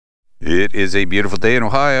It is a beautiful day in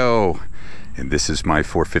Ohio, and this is my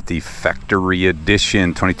 450 factory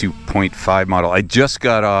edition 22.5 model. I just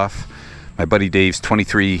got off my buddy Dave's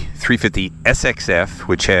 350SXF,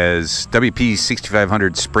 which has WP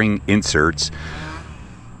 6500 spring inserts.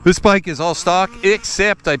 This bike is all stock,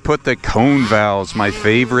 except I put the cone valves, my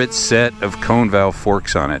favorite set of cone valve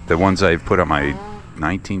forks on it. The ones I've put on my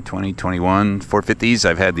 19, 20, 21 450s.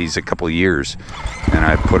 I've had these a couple of years, and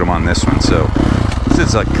I put them on this one. So this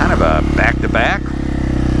is a kind of a back-to-back.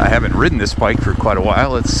 I haven't ridden this bike for quite a while.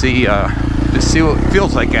 Let's see what it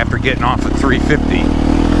feels like after getting off a 350,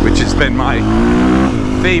 which has been my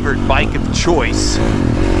favorite bike of choice.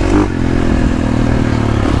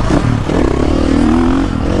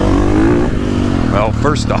 Well,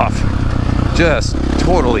 first off, just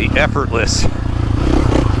totally effortless.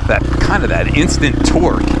 That kind of that instant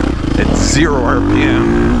torque at 0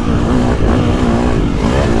 RPM.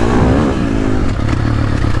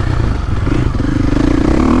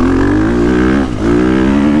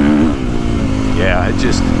 Yeah, it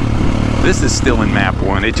just, this is still in map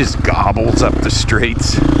 1. It just gobbles up the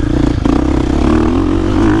straights.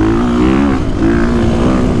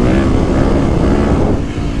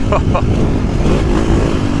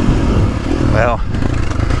 Well,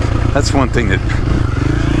 that's one thing that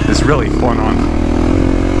is really fun on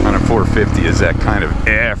a 450 is that kind of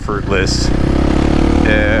effortless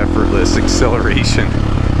acceleration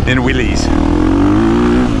in wheelies.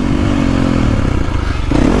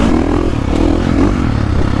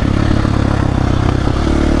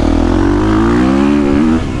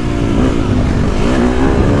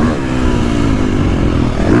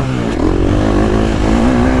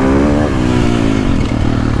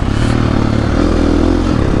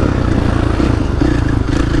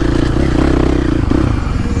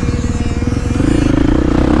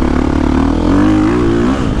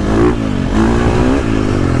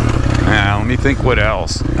 Think what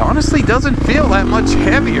else. It honestly doesn't feel that much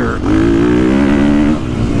heavier.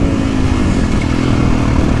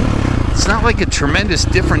 It's not like a tremendous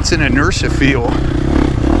difference in inertia feel.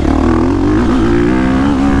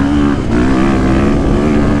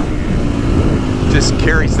 Just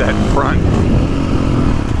carries that front.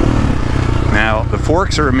 Now the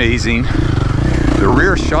forks are amazing. The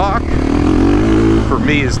rear shock for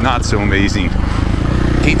me is not so amazing.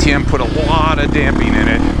 KTM put a lot of damping in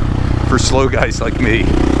it for slow guys like me.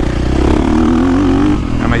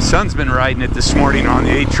 And my son's been riding it this morning on the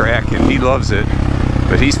 8-track and he loves it,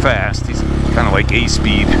 but he's fast. He's kind of like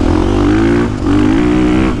A-speed.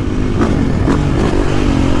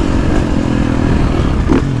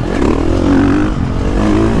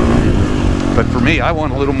 But for me, I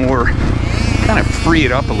want a little more, kind of free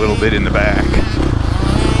it up a little bit in the back.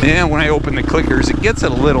 And when I open the clickers, it gets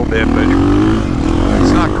it a little bit, but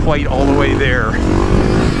it's not quite all the way there.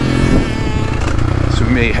 We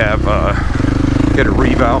may have get a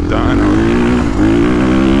revalve done, or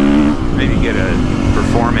maybe get a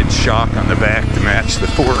performance shock on the back to match the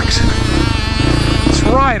forks. It's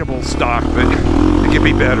rideable stock, but it could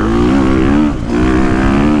be better.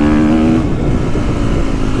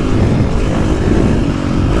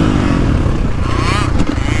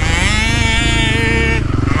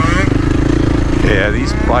 Yeah,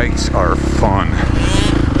 these bikes are fun.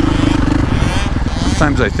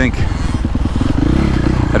 Sometimes I think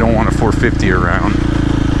I don't want a 450 around,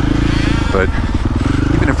 but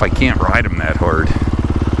even if I can't ride them that hard,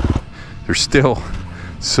 they're still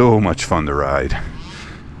so much fun to ride.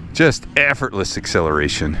 Just effortless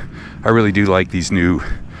acceleration. I really do like these new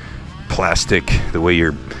plastic, the way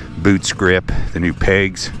your boots grip, the new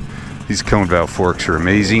pegs. These cone valve forks are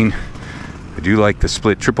amazing. I do like the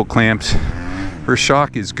split triple clamps. Rear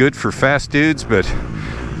shock is good for fast dudes, but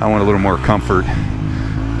I want a little more comfort.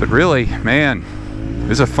 But really, man,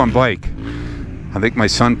 it's a fun bike. I think my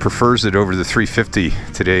son prefers it over the 350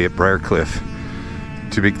 today at Briarcliff.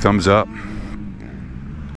 2 big thumbs up.